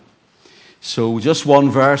So just one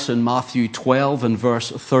verse in Matthew 12 and verse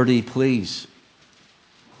 30, please.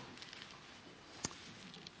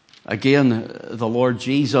 Again, the Lord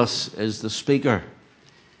Jesus is the speaker.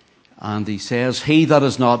 And he says, "He that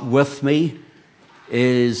is not with me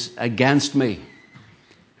is against me.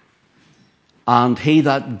 And he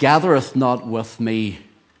that gathereth not with me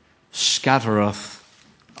scattereth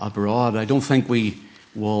abroad." I don't think we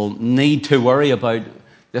will need to worry about,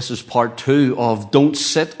 this is part 2 of don't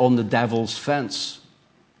sit on the devil's fence.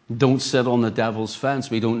 Don't sit on the devil's fence.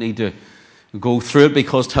 We don't need to go through it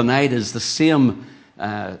because tonight is the same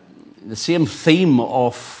theme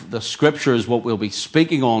of the scriptures. What we'll be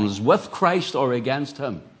speaking on is with Christ or against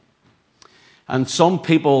him. And some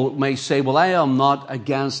people may say, well, I am not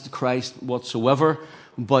against Christ whatsoever,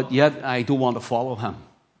 but yet I don't want to follow him.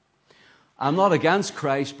 I'm not against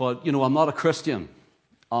Christ, but, I'm not a Christian.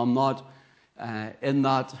 I'm not in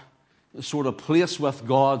that sort of place with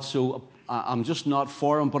God, so I'm just not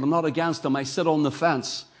for him, but I'm not against him. I sit on the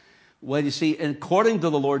fence. Well, you see, according to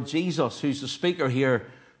the Lord Jesus, who's the speaker here,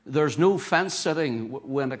 there's no fence sitting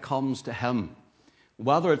when it comes to him.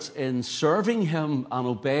 Whether it's in serving him and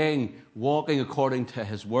obeying, walking according to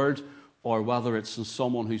his word, or whether it's in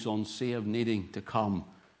someone who's unsaved needing to come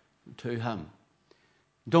to him.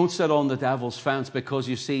 Don't sit on the devil's fence, because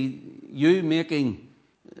you see, you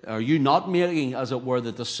not making, as it were,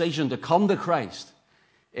 the decision to come to Christ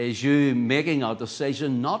is you making a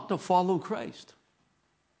decision not to follow Christ.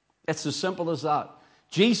 It's as simple as that.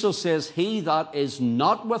 Jesus says, "He that is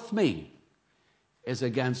not with me is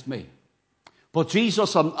against me." But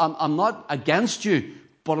Jesus, I'm not against you,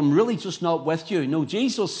 but I'm really just not with you. No,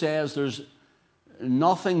 Jesus says there's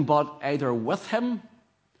nothing but either with him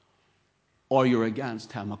or you're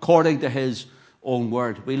against him, according to his own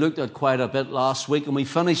word. We looked at quite a bit last week, and we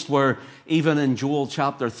finished where even in Joel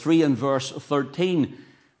chapter 3 and verse 13,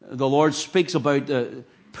 the Lord speaks about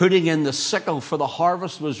putting in the sickle, for the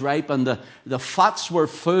harvest was ripe and the fats were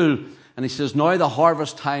full. And he says, now the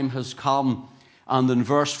harvest time has come. And in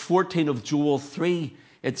verse 14 of Joel 3,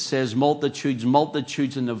 it says, multitudes,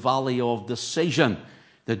 multitudes in the valley of decision.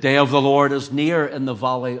 The day of the Lord is near in the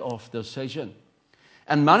valley of decision.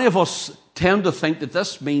 And many of us tend to think that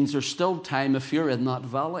this means there's still time if you're in that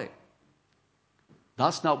valley.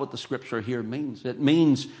 That's not what the scripture here means. It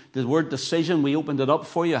means the word decision, we opened it up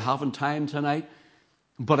for you, I haven't time tonight.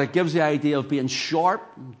 But it gives the idea of being sharp,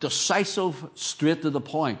 decisive, straight to the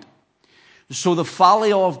point. So the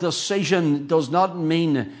valley of decision does not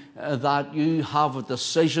mean that you have a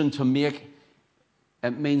decision to make.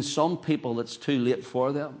 It means some people, it's too late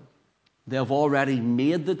for them. They've already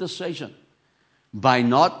made the decision by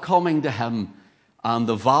not coming to him, and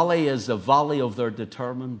the valley is the valley of their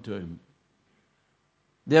determined doom.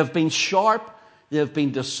 They've been sharp, they've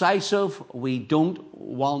been decisive. We don't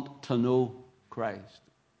want to know Christ.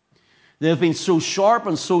 They've been so sharp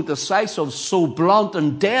and so decisive, so blunt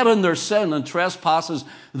and dead in their sin and trespasses,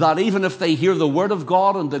 that even if they hear the word of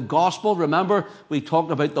God and the gospel, remember we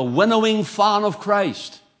talked about the winnowing fan of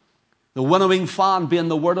Christ. The winnowing fan being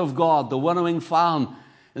the word of God, the winnowing fan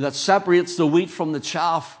that separates the wheat from the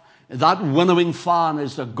chaff. That winnowing fan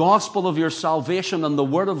is the gospel of your salvation and the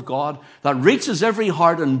word of God that reaches every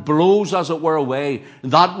heart and blows, as it were, away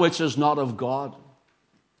that which is not of God.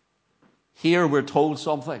 Here we're told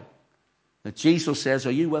something that Jesus says,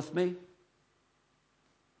 are you with me?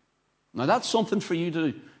 Now that's something for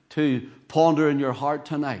you to ponder in your heart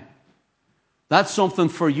tonight. That's something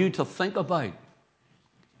for you to think about.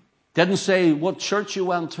 Didn't say what church you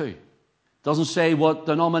went to. Doesn't say what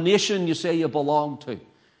denomination you say you belong to.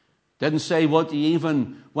 Didn't say what you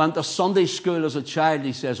even went to Sunday school as a child.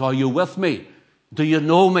 He says, are you with me? Do you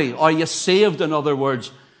know me? Are you saved, in other words?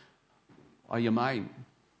 Are you mine?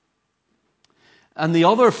 And the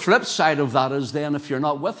other flip side of that is then if you're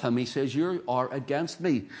not with him, he says, you are against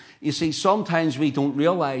me. You see, sometimes we don't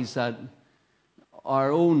realize that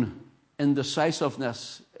our own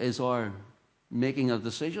indecisiveness is our making a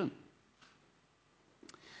decision.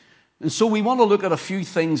 And so we want to look at a few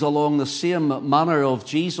things along the same manner of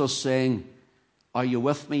Jesus saying, are you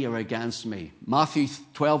with me or against me? Matthew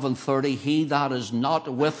 12 and 30, he that is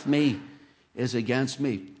not with me is against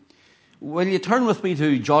me. Will you turn with me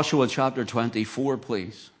to Joshua chapter 24,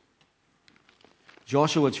 please?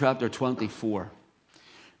 Joshua chapter 24.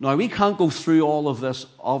 Now, we can't go through all of this,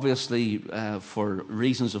 obviously, for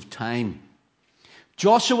reasons of time.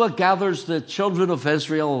 Joshua gathers the children of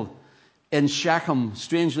Israel in Shechem.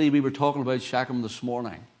 Strangely, we were talking about Shechem this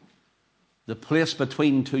morning. The place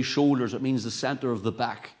between two shoulders, it means the center of the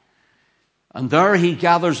back. And there he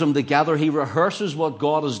gathers them together. He rehearses what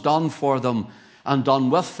God has done for them and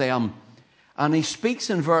done with them. And he speaks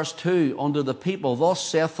in verse 2 unto the people, thus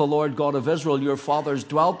saith the Lord God of Israel, your fathers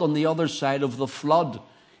dwelt on the other side of the flood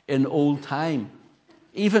in old time.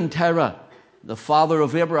 Even Terah, the father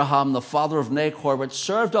of Abraham, the father of Nahor, which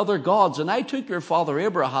served other gods. And I took your father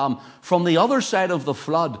Abraham from the other side of the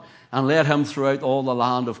flood and led him throughout all the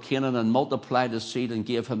land of Canaan and multiplied his seed and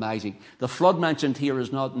gave him Isaac. The flood mentioned here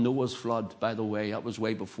is not Noah's flood, by the way. That was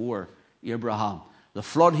way before Abraham. The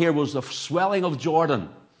flood here was the swelling of Jordan,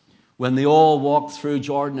 when they all walked through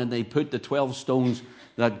Jordan and they put the 12 stones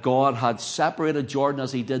that God had separated Jordan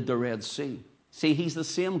as he did the Red Sea. See, he's the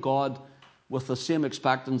same God with the same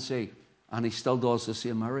expectancy, and he still does the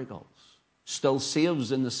same miracles. Still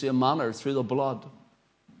saves in the same manner through the blood,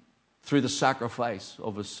 through the sacrifice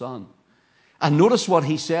of his Son. And notice what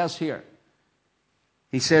he says here.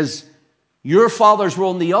 He says, your fathers were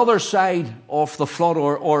on the other side of the flood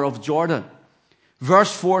or of Jordan.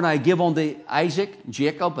 Verse 4, and I give unto Isaac,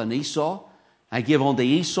 Jacob, and Esau. I give unto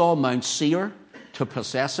Esau Mount Seir to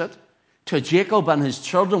possess it. To Jacob and his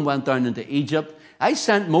children went down into Egypt. I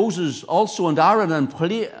sent Moses also and Aaron,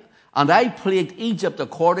 and I plagued Egypt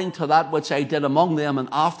according to that which I did among them, and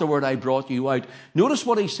afterward I brought you out. Notice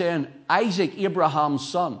what he's saying, Isaac, Abraham's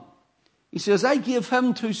son. He says, I gave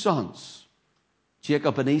him 2 sons,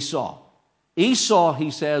 Jacob and Esau. Esau,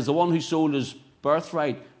 he says, the one who sold his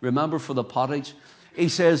birthright, remember, for the pottage. He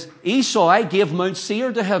says, Esau, I gave Mount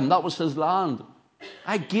Seir to him. That was his land.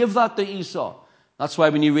 I gave that to Esau. That's why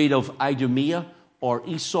when you read of Idumea or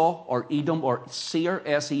Esau or Edom or Seir,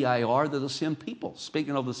 S-E-I-R, they're the same people,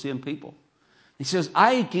 speaking of the same people. He says,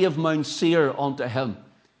 I gave Mount Seir unto him.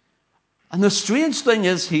 And the strange thing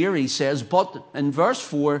is here, he says, but in verse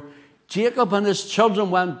 4, Jacob and his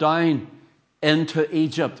children went down into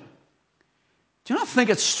Egypt. Do you not think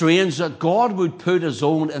it's strange that God would put his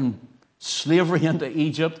own in slavery into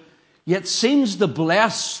Egypt, yet seems to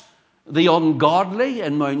bless the ungodly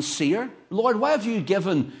in Mount Seir? Lord, why have you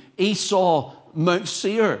given Esau Mount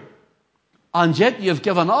Seir? And yet you've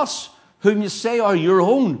given us, whom you say are your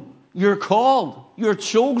own, you're called, you're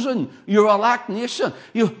chosen, you're elect nation.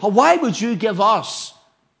 Why would you give us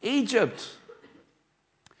Egypt?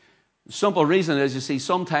 The simple reason is, you see,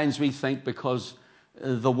 sometimes we think because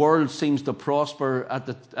the world seems to prosper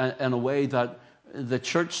in a way that the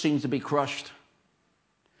church seems to be crushed.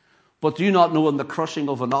 But do you not know in the crushing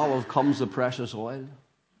of an olive comes the precious oil?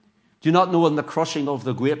 Do you not know in the crushing of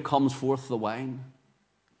the grape comes forth the wine?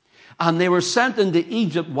 And they were sent into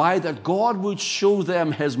Egypt. Why? That God would show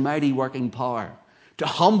them his mighty working power. To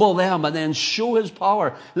humble them and then show his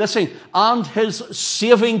power. Listen, and his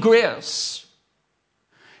saving grace.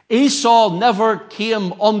 Esau never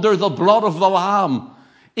came under the blood of the Lamb.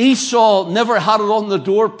 Esau never had it on the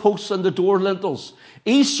doorposts and the door lintels.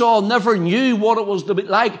 Esau never knew what it was to be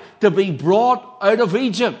like to be brought out of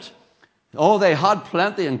Egypt. Oh, they had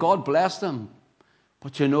plenty and God blessed them.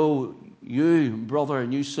 But you know, you, brother,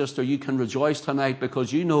 and you, sister, you can rejoice tonight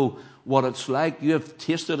because you know what it's like. You have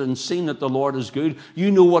tasted and seen that the Lord is good.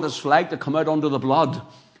 You know what it's like to come out under the blood.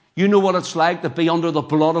 You know what it's like to be under the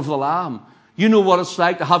blood of the Lamb. You know what it's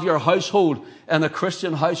like to have your household in a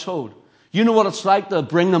Christian household. You know what it's like to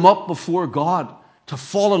bring them up before God, to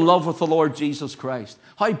fall in love with the Lord Jesus Christ.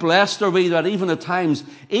 How blessed are we that even at times,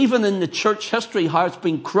 even in the church history, how it's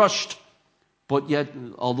been crushed, but yet,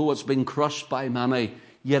 although it's been crushed by many,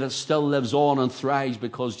 yet it still lives on and thrives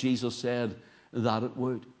because Jesus said that it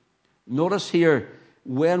would. Notice here,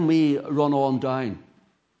 when we run on down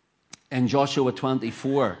in Joshua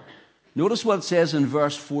 24, notice what it says in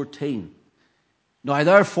verse 14. Now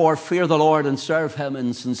therefore fear the Lord and serve him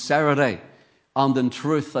in sincerity and in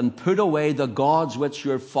truth, and put away the gods which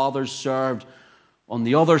your fathers served on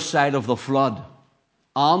the other side of the flood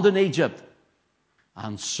and in Egypt,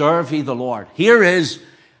 and serve ye the Lord. Here is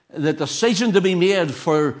the decision to be made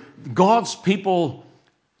for God's people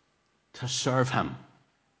to serve him.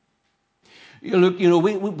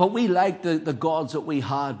 But we like the gods that we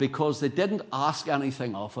had because they didn't ask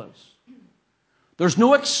anything of us. There's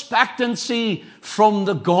no expectancy from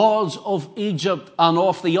the gods of Egypt and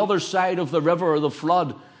off the other side of the river or the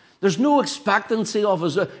flood. There's no expectancy of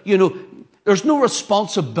us. There's no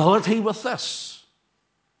responsibility with this.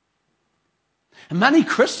 And many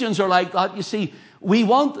Christians are like that. You see, we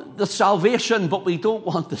want the salvation, but we don't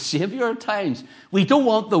want the Savior at times. We don't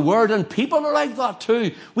want the Word, and people are like that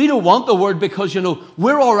too. We don't want the Word because,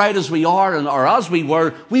 we're all right as we are or as we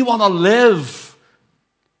were. We want to live.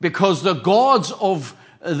 Because the gods of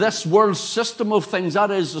this world system of things, that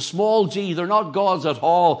is the small g, they're not gods at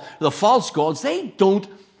all. The false gods, they don't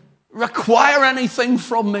require anything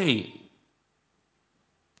from me.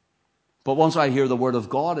 But once I hear the word of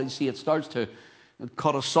God, you see, it starts to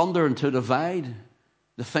cut asunder and to divide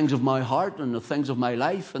the things of my heart and the things of my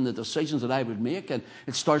life and the decisions that I would make. And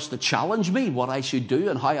it starts to challenge me what I should do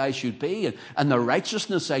and how I should be and the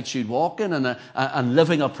righteousness I should walk in and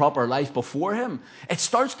living a proper life before him. It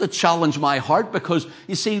starts to challenge my heart because,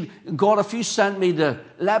 you see, God, if you sent me to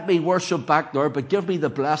let me worship back there, but give me the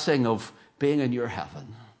blessing of being in your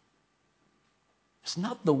heaven. It's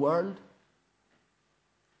not the world.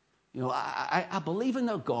 You know, I believe in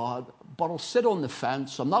a God, but I'll sit on the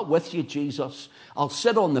fence. I'm not with you, Jesus. I'll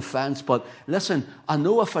sit on the fence, but listen, I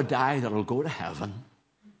know if I die that I'll go to heaven.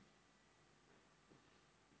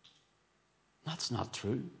 That's not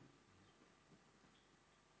true.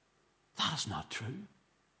 That is not true.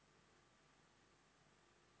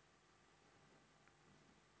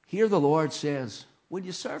 Here the Lord says, will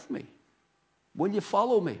you serve me? Will you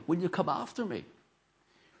follow me? Will you come after me?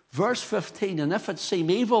 Verse 15, and if it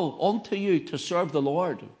seem evil unto you to serve the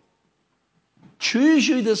Lord, choose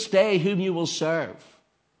you this day whom you will serve.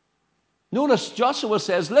 Notice Joshua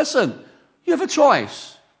says, listen, you have a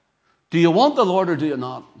choice. Do you want the Lord or do you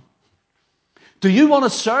not? Do you want to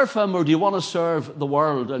serve him or do you want to serve the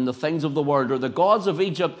world and the things of the world or the gods of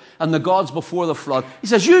Egypt and the gods before the flood? He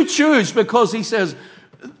says, you choose, because he says,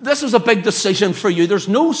 this is a big decision for you. There's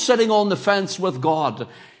no sitting on the fence with God.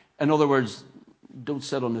 In other words, don't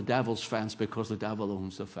sit on the devil's fence because the devil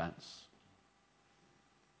owns the fence.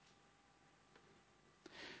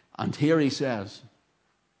 And here he says,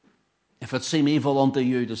 if it seem evil unto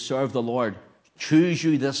you to serve the Lord, choose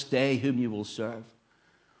you this day whom you will serve.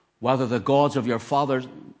 Whether the gods of your fathers,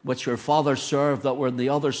 which your fathers served that were on the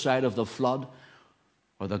other side of the flood,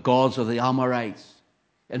 or the gods of the Amorites,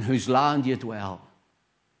 in whose land you dwell.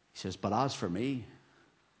 He says, but as for me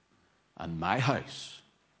and my house,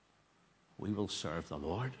 we will serve the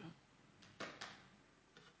Lord.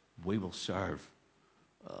 We will serve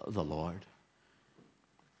the Lord.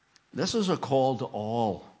 This is a call to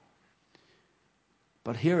all.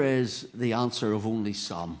 But here is the answer of only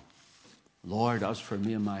some. Lord, as for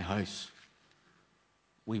me and my house,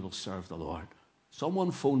 we will serve the Lord. Someone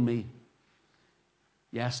phoned me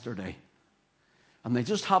yesterday, and they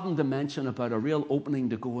just happened to mention about a real opening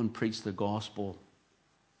to go and preach the gospel.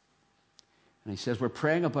 And he says, we're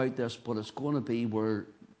praying about this, but it's going to be, we're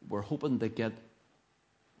hoping to get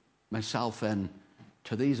myself in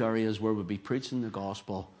to these areas where we'll be preaching the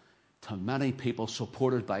gospel to many people,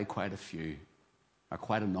 supported by quite a few, or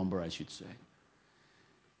quite a number, I should say.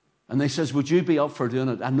 And they says, would you be up for doing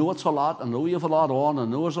it? I know it's a lot. I know you have a lot on. I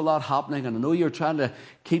know there's a lot happening. And I know you're trying to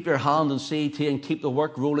keep your hand in CET and keep the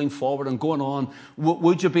work rolling forward and going on.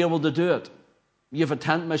 Would you be able to do it? You have a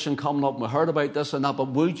tent mission coming up, and we heard about this and that, but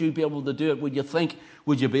would you be able to do it?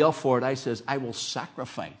 Would you be up for it? I says, I will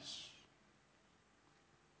sacrifice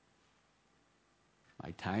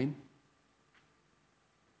my time.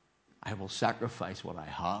 I will sacrifice what I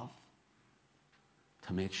have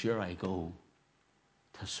to make sure I go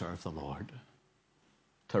to serve the Lord,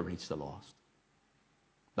 to reach the lost.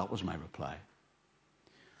 That was my reply.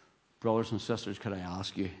 Brothers and sisters, could I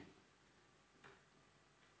ask you,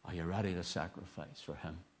 are you ready to sacrifice for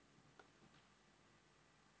him?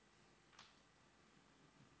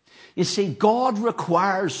 You see, God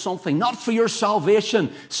requires something, not for your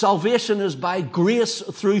salvation. Salvation is by grace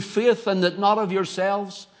through faith, and that not of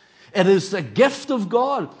yourselves. It is the gift of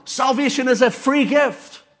God. Salvation is a free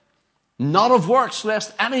gift, not of works,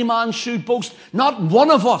 lest any man should boast. Not one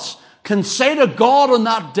of us can say to God on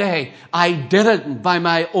that day, I did it by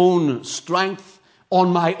my own strength,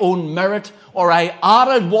 on my own merit, or I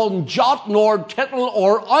added one jot nor tittle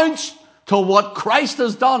or ounce to what Christ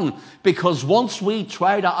has done. Because once we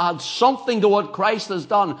try to add something to what Christ has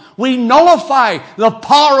done, we nullify the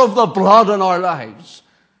power of the blood in our lives.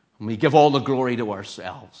 And we give all the glory to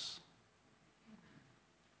ourselves.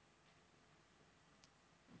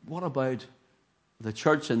 What about the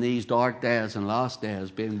church in these dark days and last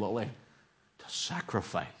days being willing to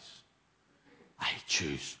sacrifice? I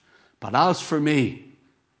choose. But as for me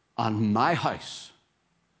and my house,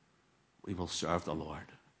 we will serve the Lord.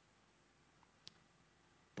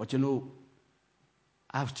 But you know,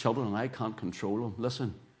 I have children and I can't control them.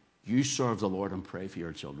 Listen, you serve the Lord and pray for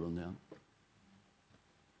your children then.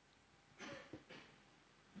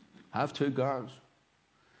 I have 2 girls,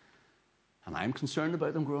 and I'm concerned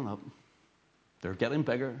about them growing up. They're getting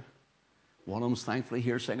bigger. One of them's thankfully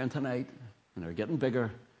here singing tonight, and they're getting bigger.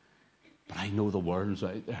 But I know the world's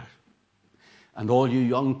out there. And all you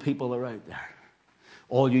young people are out there.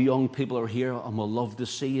 All you young people are here and will love to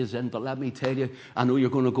see you in. But let me tell you, I know you're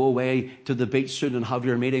going to go away to the beach soon and have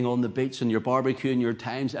your meeting on the beach and your barbecue and your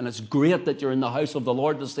times. And it's great that you're in the house of the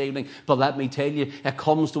Lord this evening. But let me tell you, it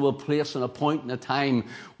comes to a place and a point in a time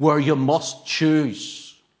where you must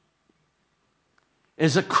choose.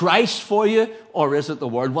 Is it Christ for you or is it the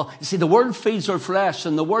Word? Well, you see, the Word feeds our flesh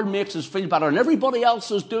and the Word makes us feel better and everybody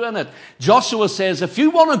else is doing it. Joshua says, if you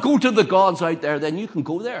want to go to the gods out there, then you can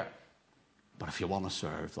go there. But if you want to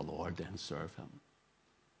serve the Lord, then serve Him.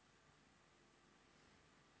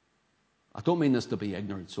 I don't mean this to be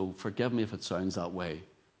ignorant, so forgive me if it sounds that way.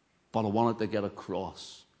 But I wanted to get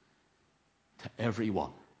across to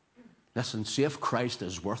everyone. Listen, see if Christ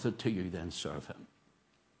is worth it to you, then serve Him.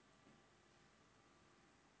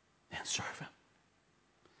 Then serve Him.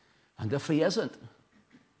 And if He isn't,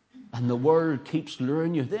 and the world keeps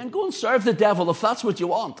luring you, then go and serve the devil if that's what you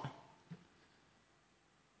want.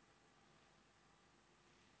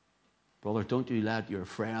 Brother, don't you let your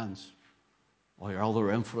friends or your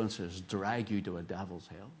other influences drag you to a devil's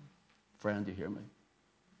hell. Friend, you hear me?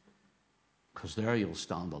 Because there you'll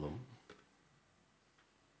stand alone.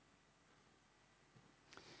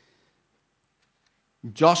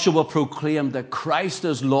 Joshua proclaimed that Christ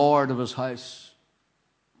is Lord of his house.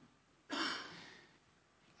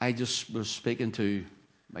 I just was speaking to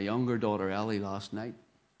my younger daughter Ellie last night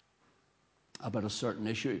about a certain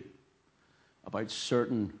issue, about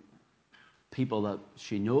certain people that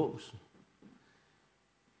she knows.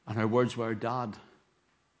 And her words were, Dad,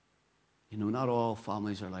 you know, not all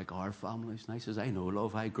families are like our families. And I says, I know,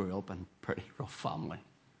 love, I grew up in a pretty rough family.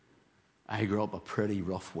 I grew up a pretty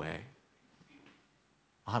rough way.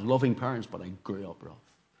 I had loving parents, but I grew up rough.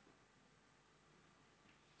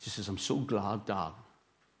 She says, I'm so glad, Dad.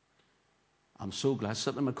 I'm so glad. I was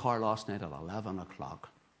sitting in my car last night at 11 o'clock.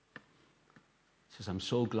 She says, I'm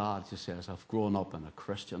so glad, she says, I've grown up in a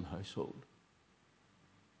Christian household.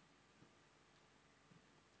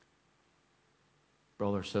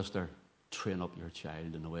 Brother, sister, train up your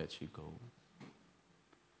child in the way it should go.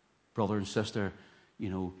 Brother and sister, you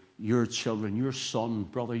know, your children, your son,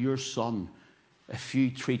 brother, your son, if you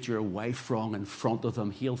treat your wife wrong in front of him,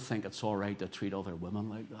 he'll think it's all right to treat other women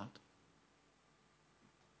like that.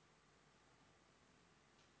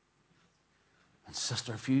 And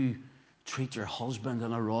sister, if you treat your husband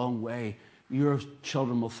in a wrong way, your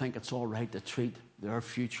children will think it's all right to treat their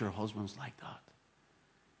future husbands like that.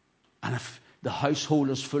 And if the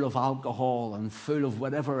household is full of alcohol and full of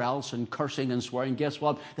whatever else and cursing and swearing, guess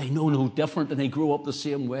what? They know no different and they grew up the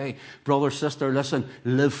same way. Brother, sister, listen,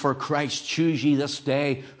 live for Christ. Choose ye this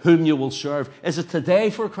day whom you will serve. Is it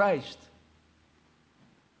today for Christ?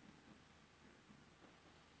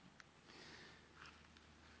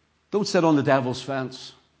 Don't sit on the devil's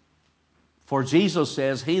fence. For Jesus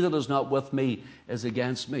says, he that is not with me is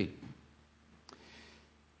against me.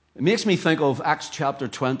 It makes me think of Acts chapter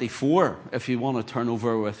 24, if you want to turn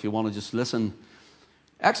over, or if you want to just listen.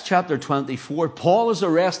 Acts chapter 24, Paul is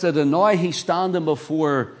arrested and now he's standing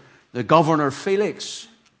before the governor Felix.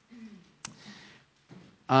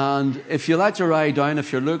 And if you let your eye down,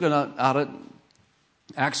 if you're looking at it,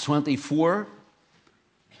 Acts 24,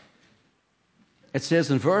 it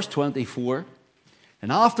says in verse 24,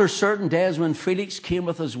 and after certain days when Felix came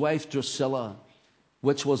with his wife Drusilla,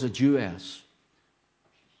 which was a Jewess,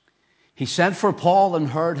 he sent for Paul and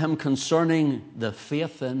heard him concerning the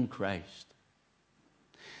faith in Christ.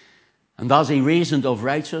 And as he reasoned of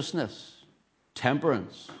righteousness,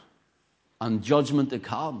 temperance, and judgment to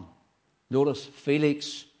come, notice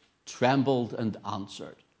Felix trembled and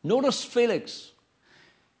answered. Notice Felix.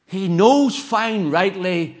 He knows fine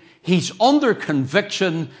rightly. He's under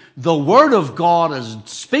conviction. The Word of God is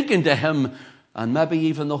speaking to him. And maybe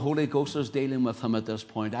even the Holy Ghost is dealing with him at this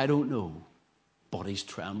point. I don't know. But he's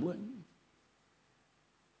trembling.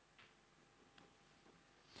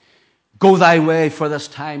 Go thy way for this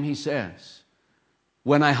time, he says.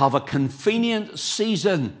 When I have a convenient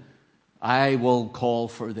season, I will call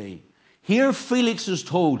for thee. Here Felix is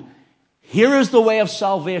told, here is the way of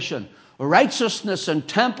salvation. Righteousness and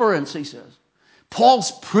temperance, he says.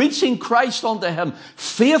 Paul's preaching Christ unto him.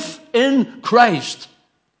 Faith in Christ.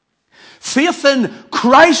 Faith in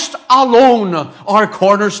Christ alone, our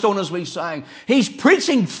cornerstone, as we sang. He's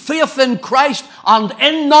preaching faith in Christ and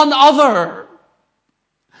in none other.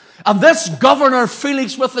 And this governor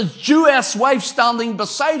Felix, with his Jewess wife standing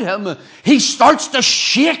beside him, he starts to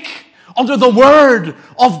shake under the word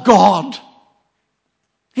of God.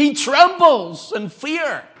 He trembles in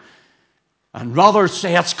fear. And rather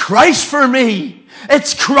say, it's Christ for me.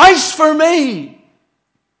 It's Christ for me.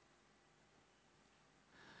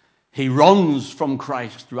 He runs from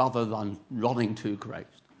Christ rather than running to Christ.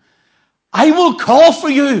 I will call for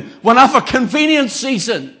you when I have a convenient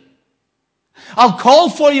season. I'll call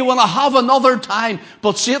for you when I have another time.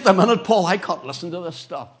 But see, at the minute, Paul, I can't listen to this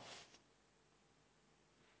stuff.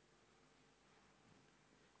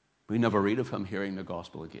 We never read of him hearing the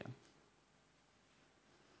gospel again.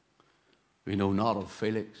 We know not of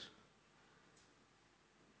Felix,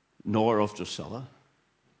 nor of Drusilla.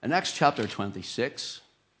 In Acts chapter 26,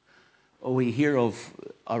 we hear of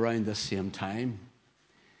around the same time,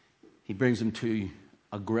 he brings him to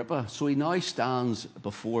Agrippa. So he now stands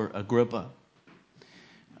before Agrippa.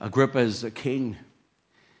 Agrippa is a king.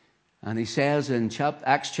 And he says in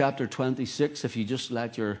Acts chapter 26, if you just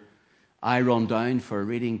let your eye run down for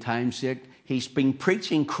reading time's sake, he's been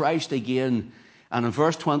preaching Christ again. And in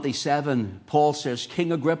verse 27, Paul says,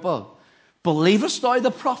 King Agrippa, believest thou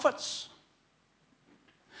the prophets?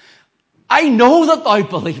 I know that thou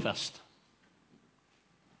believest.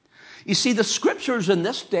 You see, the scriptures in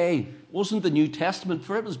this day wasn't the New Testament,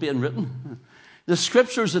 for it was being written. The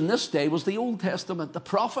scriptures in this day was the Old Testament, the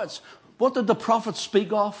prophets. What did the prophets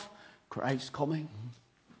speak of? Christ coming.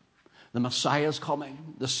 The Messiah's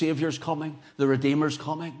coming. The Savior's coming. The Redeemer's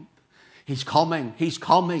coming. He's coming. He's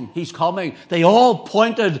coming. He's coming. They all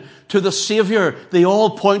pointed to the Savior. They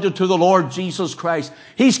all pointed to the Lord Jesus Christ.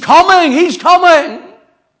 He's coming. He's coming.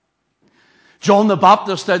 John the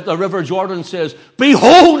Baptist at the River Jordan says,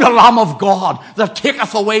 behold the Lamb of God that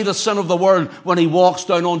taketh away the sin of the world, when he walks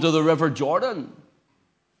down onto the River Jordan.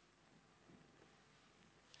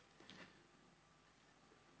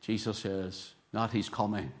 Jesus says, not he's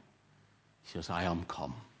coming. He says, I am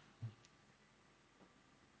come.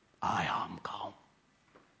 I am come.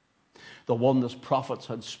 The one the prophets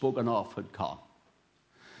had spoken of had come.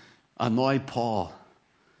 And now Paul,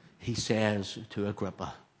 he says to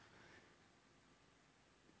Agrippa,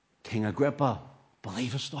 King Agrippa,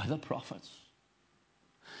 believest thou the prophets?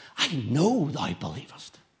 I know thou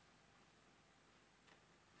believest.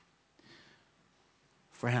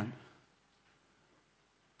 Friend,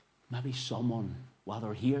 maybe someone,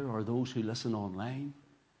 whether here or those who listen online,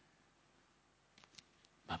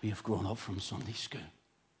 maybe have grown up from Sunday school.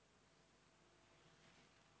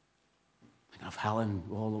 Think of Helen,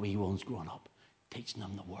 all the wee ones growing up, teaching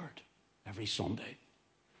them the word every Sunday.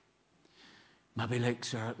 Maybe like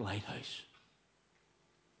Sarah at Lighthouse.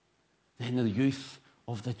 Then the youth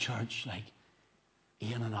of the church, like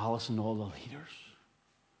Ian and Alice and all the leaders.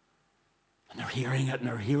 And they're hearing it, and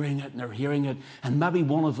they're hearing it, and they're hearing it. And maybe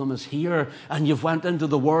one of them is here, and you've went into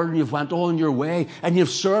the world, and you've went on your way, and you've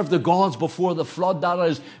served the gods before the flood, that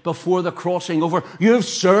is, before the crossing over. You've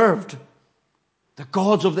served the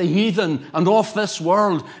gods of the heathen and of this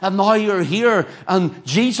world, and now you're here, and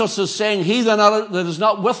Jesus is saying, he that is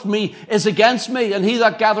not with me is against me, and he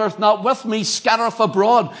that gathereth not with me scattereth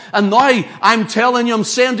abroad. And now I'm telling you, I'm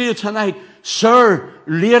saying to you tonight, sir,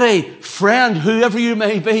 lady, friend, whoever you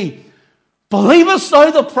may be, believest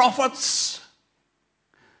thou the prophets?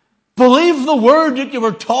 Believe the word that you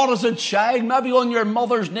were taught as a child, maybe on your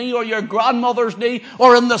mother's knee or your grandmother's knee,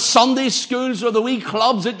 or in the Sunday schools or the wee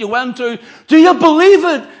clubs that you went to. Do you believe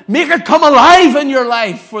it? Make it come alive in your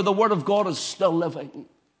life, for the word of God is still living.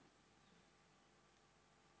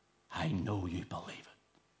 I know you believe it.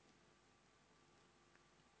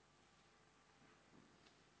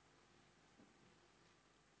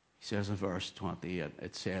 He says in verse 28,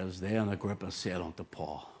 it says, then Agrippa said unto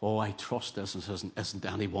Paul, oh, I trust this isn't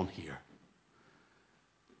anyone here.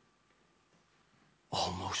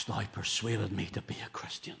 Almost thou persuaded me to be a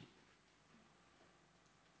Christian.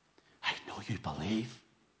 I know you believe.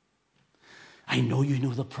 I know you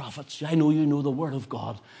know the prophets. I know you know the word of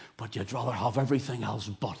God, but you'd rather have everything else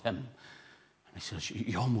but him. And he says,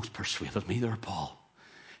 you almost persuaded me there, Paul.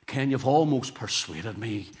 Ken, you've almost persuaded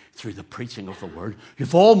me through the preaching of the word.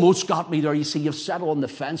 You've almost got me there. You see, you've sat on the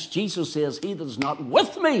fence. Jesus says, he that is not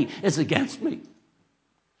with me is against me.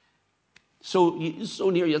 So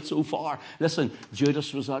near yet so far. Listen,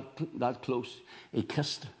 Judas was that close. He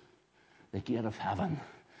kissed the gate of heaven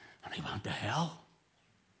and he went to hell.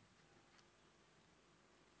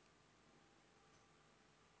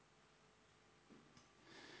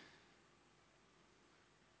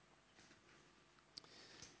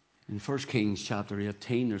 In 1 Kings chapter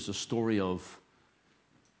 18, there's a story of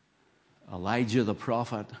Elijah the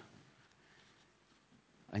prophet.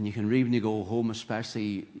 And you can read when you go home,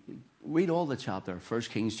 especially, read all the chapter, 1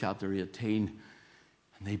 Kings chapter 18.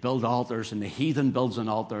 And they build altars, and the heathen builds an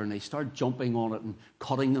altar, and they start jumping on it and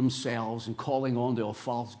cutting themselves and calling on to a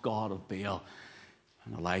false god of Baal.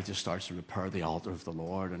 And Elijah starts to repair the altar of the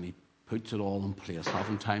Lord, and he puts it all in place. I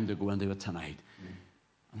haven't time to go into it tonight.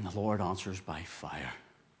 And the Lord answers by fire.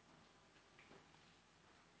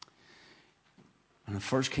 And in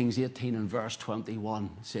 1 Kings 18 and verse 21,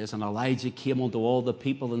 it says, And Elijah came unto all the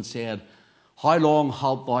people and said, How long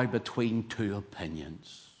halt thou between two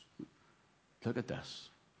opinions? Look at this.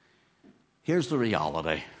 Here's the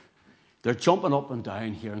reality. They're jumping up and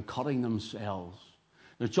down here and cutting themselves.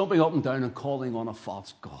 They're jumping up and down and calling on a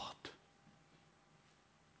false god,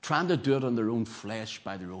 trying to do it on their own flesh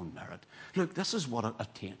by their own merit. Look, this is what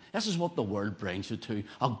this is what the world brings you to.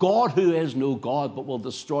 A God who is no God but will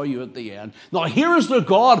destroy you at the end. Now here is the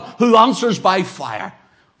God who answers by fire.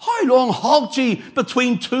 How long halt ye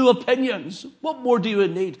between two opinions? What more do you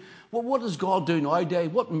need? Well, what does God do nowadays?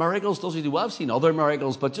 What miracles does he do? Well, I've seen other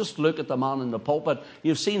miracles, but just look at the man in the pulpit.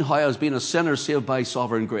 You've seen how as being a sinner saved by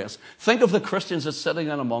sovereign grace. Think of the Christians that's sitting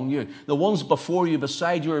in among you, the ones before you,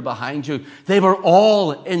 beside you, or behind you. They were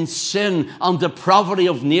all in sin and depravity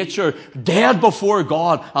of nature, dead before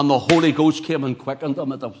God, and the Holy Ghost came and quickened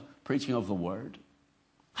them at the preaching of the word.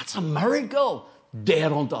 That's a miracle.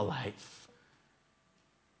 Dead unto life.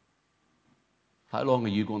 How long are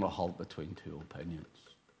you going to halt between two opinions?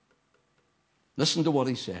 Listen to what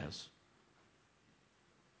he says.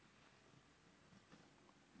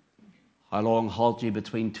 How long halt ye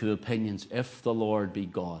between two opinions? If the Lord be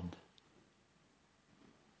God,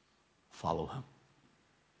 follow him.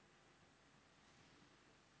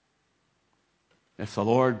 If the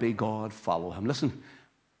Lord be God, follow him. Listen,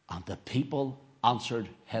 and the people answered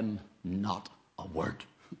him not a word.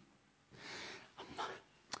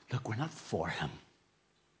 Look, we're not for him.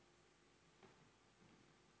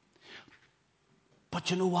 But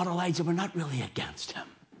you know what, Elijah? We're not really against him.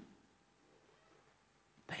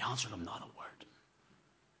 They answered him not a word.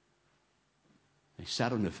 They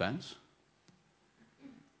sat on the fence.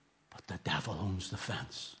 But the devil owns the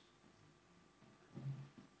fence.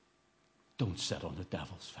 Don't sit on the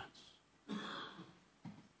devil's fence.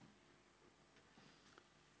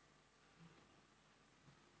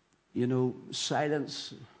 You know,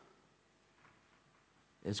 silence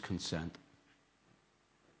is consent.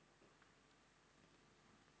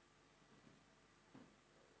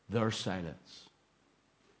 Their silence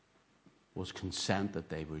was consent that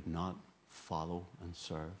they would not follow and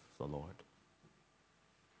serve the Lord.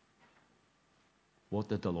 What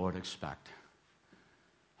did the Lord expect?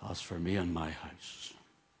 As for me and my house,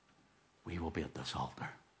 we will be at this altar.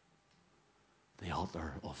 The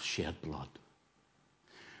altar of shed blood.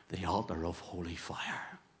 The altar of holy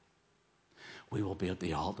fire. We will be at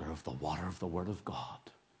the altar of the water of the Word of God.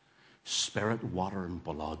 Spirit, water, and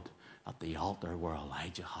blood. At the altar where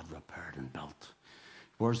Elijah had repaired and built.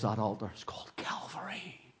 Where's that altar? It's called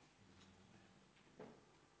Calvary.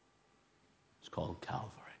 It's called Calvary.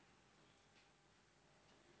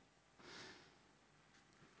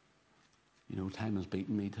 You know, time has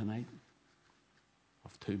beaten me tonight.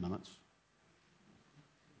 Of 2 minutes.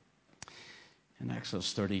 In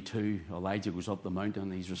Exodus 32, Elijah goes up the mountain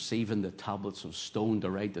and he's receiving the tablets of stone to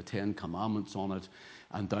write the 10 Commandments on it.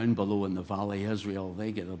 And down below in the valley, Israel,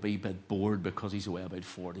 they get a wee bit bored because he's away about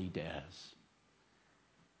 40 days.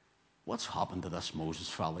 What's happened to this Moses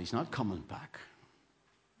fella? He's not coming back.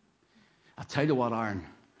 I tell you what, Aaron,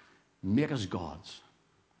 make us gods.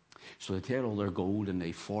 So they take all their gold and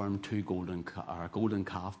they form two golden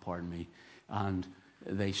calf, and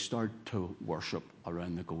they start to worship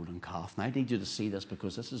around the golden calf. And I need you to see this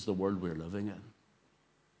because this is the world we're living in.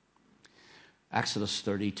 Exodus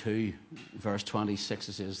 32, verse 26,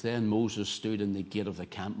 it says, Then Moses stood in the gate of the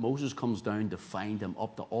camp. Moses comes down to find him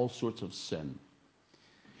up to all sorts of sin.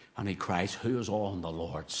 And he cries, Who is on the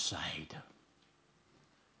Lord's side?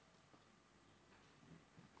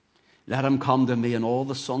 Let him come to me. And all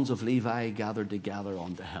the sons of Levi gathered together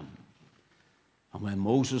unto him. And when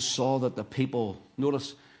Moses saw that the people,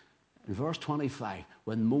 notice in verse 25,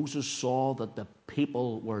 when Moses saw that the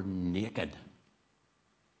people were naked.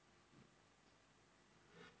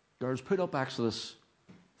 Girls, put up Exodus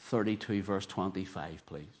 32, verse 25,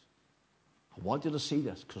 please. I want you to see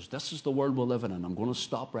this, because this is the world we're living in. I'm going to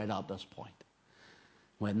stop right at this point.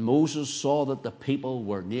 When Moses saw that the people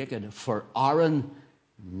were naked, for Aaron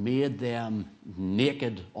made them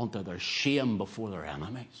naked unto their shame before their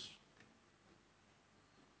enemies.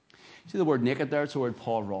 See the word naked there? It's the word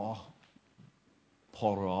parah.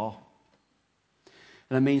 Parah.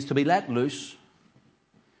 And it means to be let loose,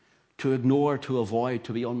 to ignore, to avoid,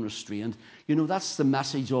 to be unrestrained. You know, that's the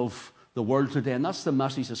message of the world today, and that's the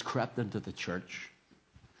message that's crept into the church.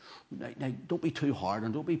 Now, don't be too hard,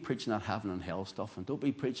 and don't be preaching that heaven and hell stuff, and don't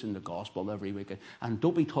be preaching the gospel every week, and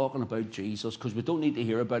don't be talking about Jesus, because we don't need to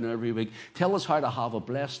hear about him every week. Tell us how to have a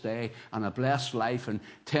blessed day and a blessed life, and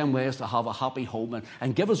 10 ways to have a happy home,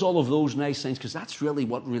 and give us all of those nice things, because that's really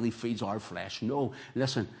what really feeds our flesh. No,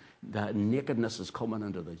 listen, the nakedness is coming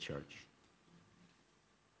into the church.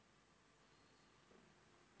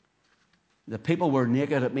 The people were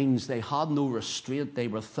naked. It means they had no restraint. They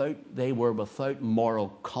were without moral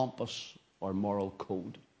compass or moral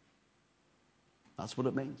code. That's what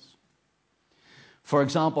it means. For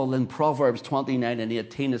example, in Proverbs 29 and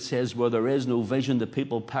 18, it says, where there is no vision, the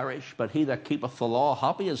people perish, but he that keepeth the law,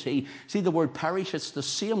 happy is he. See, the word perish, it's the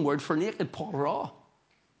same word for naked, para.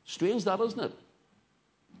 Strange that, isn't it?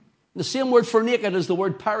 The same word for naked is the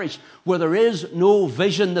word perish. Where there is no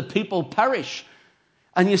vision, the people perish.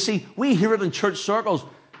 And you see, we hear it in church circles,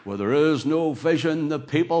 where there is no vision, the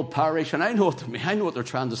people perish. And I know what they're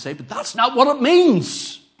trying to say, but that's not what it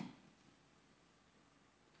means.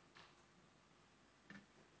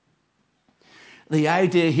 The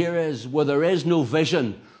idea here is, where there is no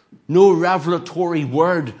vision, no revelatory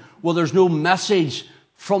word, where there's no message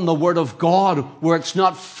from the Word of God, where it's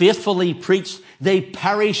not faithfully preached, they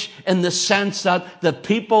perish in the sense that the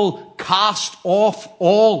people cast off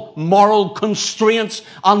all moral constraints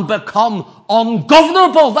and become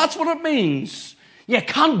ungovernable. That's what it means. You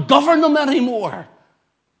can't govern them anymore.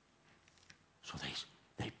 So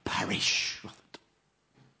they perish with it.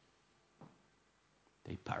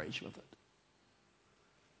 They perish with it.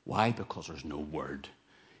 Why? Because there's no word.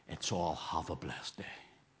 It's all have a blessed day.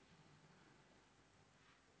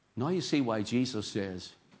 Now you see why Jesus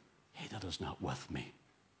says, he that is not with me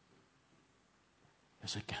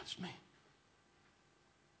is against me.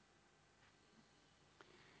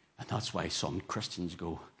 And that's why some Christians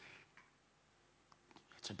go,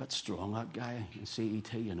 it's a bit strong, that guy in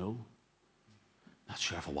CET, you know. Not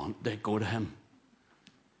sure if I want to go to him.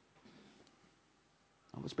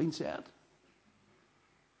 That was being said.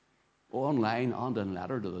 Online and in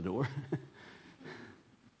letter to the door.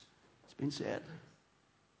 It's been said.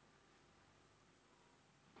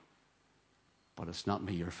 But it's not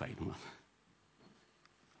me you're fighting with.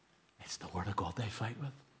 It's the Word of God they fight with.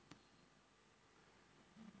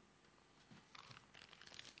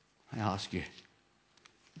 I ask you,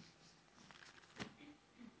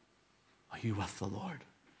 are you with the Lord?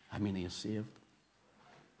 I mean, are you saved?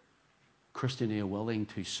 Christian, are you willing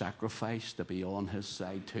to sacrifice, to be on his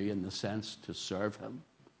side too, in the sense to serve him,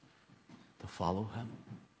 to follow him?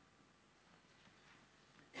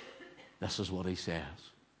 This is what he says.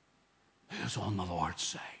 Who's on the Lord's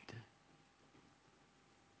side?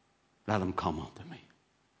 Let him come unto me.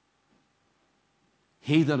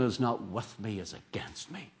 He that is not with me is against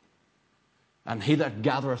me. And he that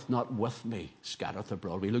gathereth not with me scattereth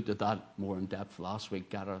abroad. We looked at that more in depth last week,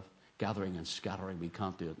 gathering and scattering. We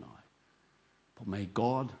can't do it now. But may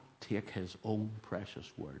God take his own precious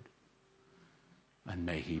word, and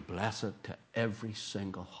may he bless it to every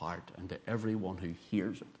single heart and to everyone who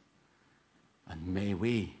hears it. And may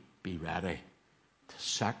we be ready to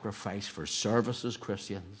sacrifice for service as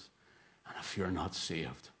Christians. And if you're not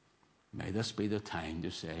saved, may this be the time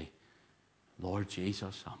to say, Lord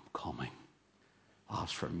Jesus, I'm coming.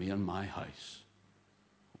 As for me and my house,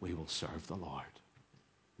 we will serve the Lord.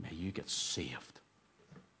 May you get saved,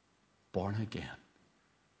 born again,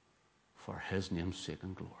 for his name's sake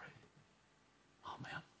and glory. Amen.